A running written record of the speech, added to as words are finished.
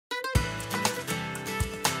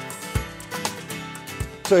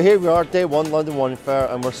So here we are, day one, London Wine Fair,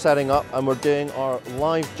 and we're setting up and we're doing our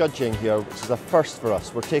live judging here, which is a first for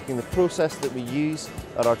us. We're taking the process that we use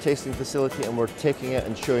at our tasting facility and we're taking it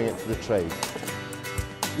and showing it to the trade.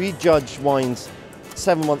 We judge wines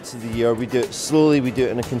 7 months of the year. We do it slowly, we do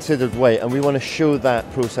it in a considered way, and we want to show that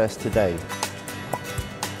process today.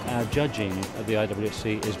 Our judging at the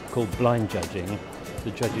IWSC is called blind judging.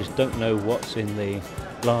 The judges don't know what's in the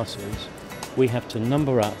glasses. We have to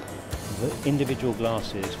number up the individual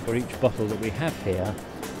glasses for each bottle that we have here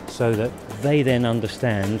so that they then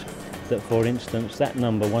understand that, for instance, that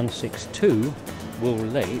number 162 will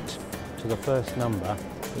relate to the first number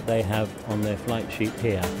that they have on their flight sheet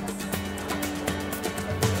here.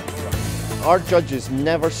 Our judges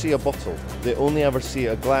never see a bottle. They only ever see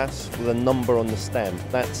a glass with a number on the stem.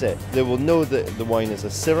 That's it. They will know that the wine is a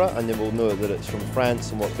Syrah and they will know that it's from France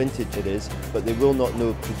and what vintage it is, but they will not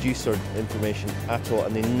know producer information at all,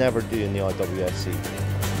 and they never do in the IWSC.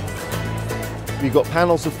 We've got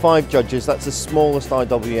panels of 5 judges. That's the smallest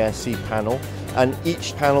IWSC panel, and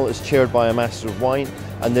each panel is chaired by a master of wine,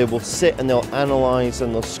 and they will sit and they'll analyse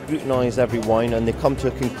and they'll scrutinise every wine, and they come to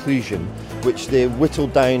a conclusion which they whittle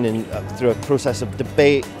down through a process of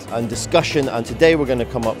debate and discussion. And today we're going to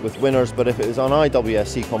come up with winners, but if it was an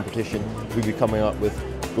IWSC competition, we'd be coming up with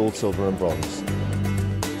gold, silver and bronze.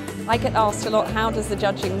 I get asked a lot, how does the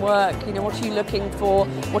judging work? You know, what are you looking for?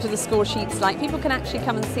 What are the score sheets like? People can actually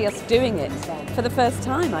come and see us doing it for the first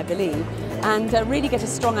time, I believe, and really get a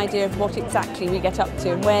strong idea of what exactly we get up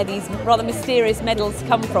to and where these rather mysterious medals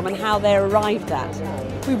come from and how they're arrived at.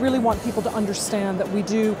 We really want people to understand that we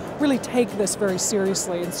do really take this very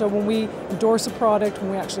seriously, and so when we endorse a product,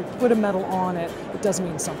 when we actually put a medal on it, it does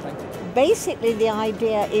mean something. Basically, the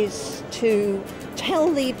idea is to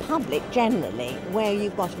tell the public generally where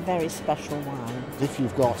you've got a very special wine. If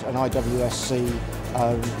you've got an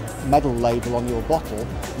IWSC medal label on your bottle,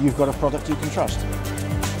 you've got a product you can trust.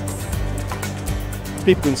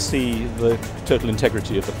 People can see the total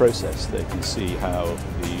integrity of the process. They can see how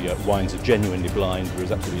the wines are genuinely blind. There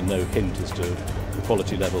is absolutely no hint as to the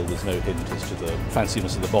quality level. There's no hint as to the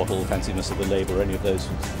fanciness of the bottle, fanciness of the label, or any of those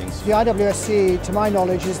sorts of things. The IWSC, to my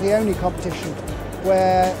knowledge, is the only competition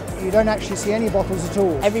where you don't actually see any bottles at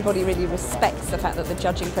all. Everybody really respects the fact that the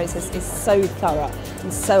judging process is so thorough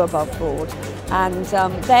and so above board, and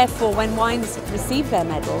therefore when wines receive their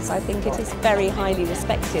medals, I think it is very highly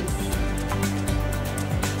respected.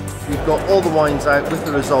 We've got all the wines out with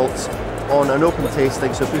the results on an open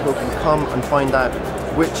tasting so people can come and find out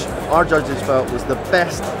which our judges felt was the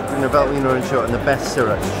best Gruner-Veltliner in show and the best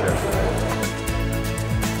Syrah in show.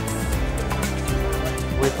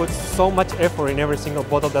 We put so much effort in every single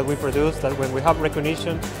bottle that we produce that when we have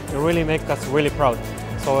recognition, it really makes us really proud.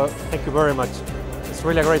 So thank you very much. It's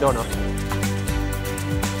really a great honor.